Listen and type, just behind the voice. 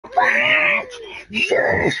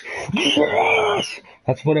Yes! Yes!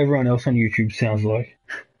 That's what everyone else on YouTube sounds like.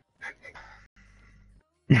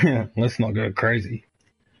 Let's not go crazy.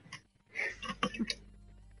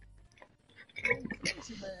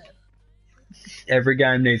 Every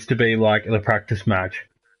game needs to be like the practice match.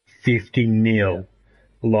 50-0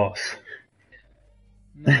 loss.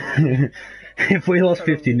 If we lost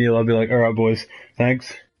 50-0, I'd be like, alright boys,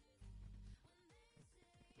 thanks.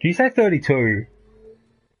 Did you say 32?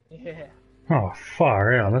 Yeah. Oh,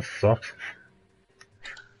 far out, that sucks.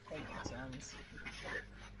 Thank you, sons.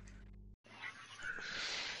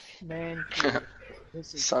 Man,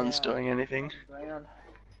 this is Sun's doing anything.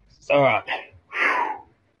 Alright.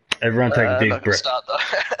 Everyone take a deep not gonna breath. start though.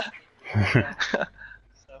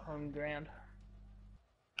 So home ground.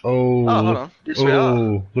 Oh, Oh, hold on. Yes, we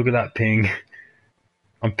are. Look at that ping.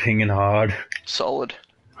 I'm pinging hard. Solid.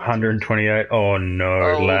 128. Oh no,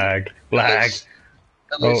 Oh, lag.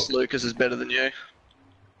 At least Lucas is better than you.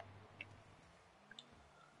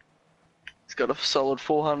 He's got a solid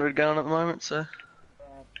 400 going at the moment, so.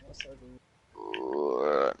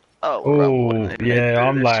 Oh, Oh, yeah,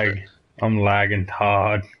 I'm lagging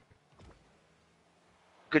hard.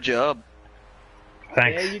 Good job.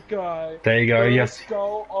 Thanks. There you go. There you go. First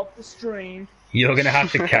goal of the stream. You're gonna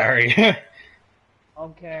have to carry.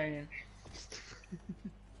 I'm carrying.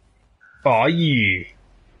 Oh, yeah.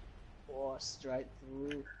 Oh, straight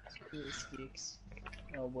through the sticks.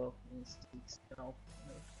 Oh well, the sticks. No.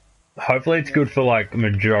 Hopefully it's good for like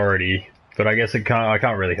majority, but I guess I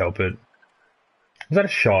can't really help it. Was that a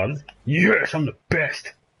shot? Yes, I'm the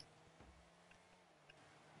best.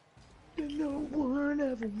 No one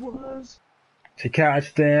ever was. To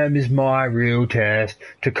catch them is my real test.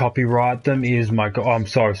 To copyright them is my Oh, I'm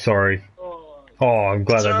so sorry. Oh, I'm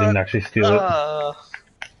glad I didn't actually steal it. I'm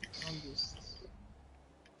just...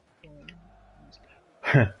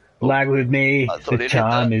 Lag with me, the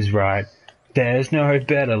time is right. There's no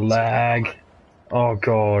better lag. Oh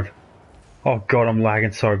god. Oh god, I'm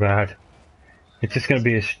lagging so bad. It's just gonna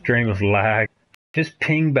be a stream of lag. Just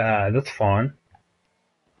ping bad, that's fine.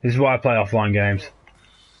 This is why I play offline games.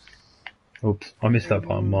 Oops, I missed that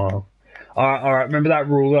by a mile. Alright, remember that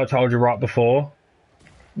rule that I told you right before?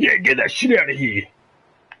 Yeah, get that shit out of here!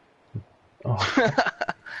 Oh,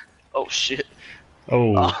 Oh shit.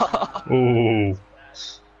 oh. Oh.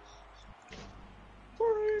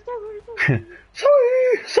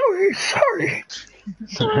 Sorry.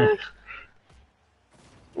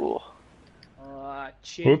 Oh.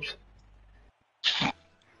 Cheat. Oops.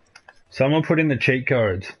 Someone put in the cheat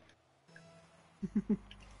codes.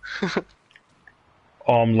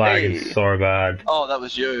 Oh, I'm lagging so bad. Oh, that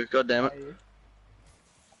was you. God damn it.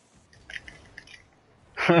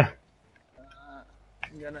 I'm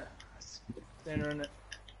gonna center in it.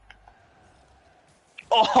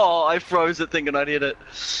 Oh, I froze it thinking I'd hit it.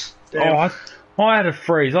 Damn. Oh, I had a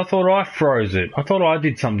freeze. I thought I froze it. I thought I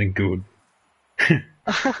did something good.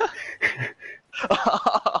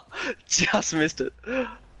 Just missed it.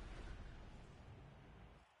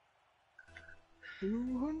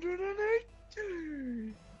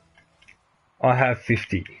 280. I have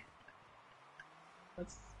 50.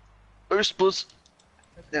 That's Boost.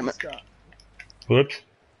 Damn it. start. Whoops.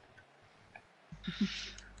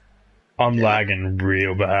 I'm lagging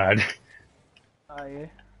real bad. Oh yeah.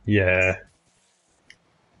 Yeah.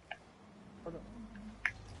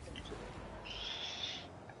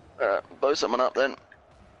 Alright, blow someone up then.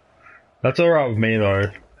 That's alright with me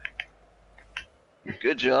though.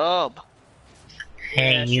 Good job.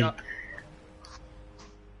 Hey, Yeah,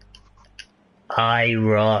 I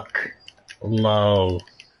rock low.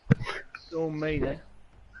 Still me there.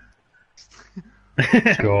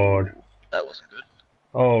 God. That wasn't good.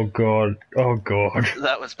 Oh god. Oh god.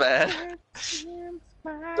 That was bad.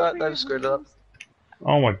 They've screwed up.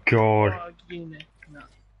 Oh my god. Oh, no.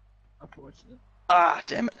 Unfortunate. Ah,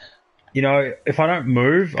 damn it. You know, if I don't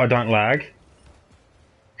move, I don't lag.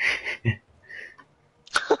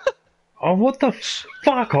 Oh, what the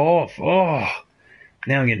fuck off? Oh,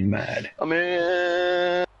 now I'm getting mad. I'm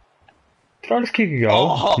in. Did I just kick a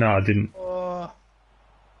goal? Oh. No, I didn't. Oh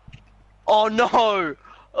no!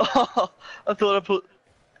 Oh, I thought I put.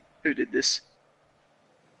 Who did this?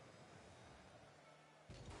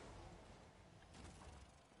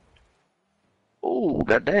 Oh,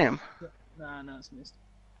 goddamn. No, it's missed.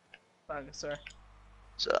 Bugger, sorry.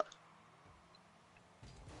 So,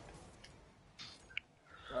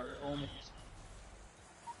 Sorry, almost.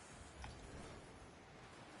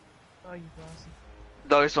 Oh, you bastard.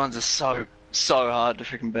 those ones are so hard to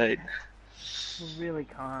freaking beat. We really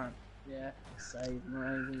can't. Yeah, save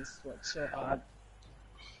no, it's like so hard.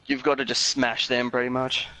 You've got to just smash them pretty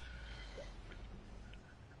much.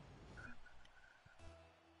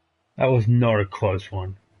 That was not a close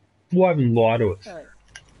one. Why even lie to us? Hey.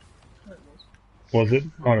 Was it?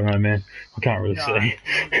 I don't know, man. I can't really No, see.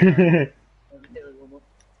 it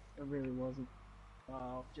really wasn't.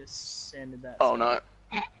 I'll just send that. Oh no.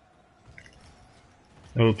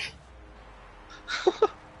 Oops.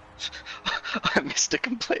 I missed it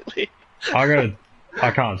completely. I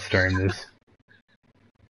can't stream this.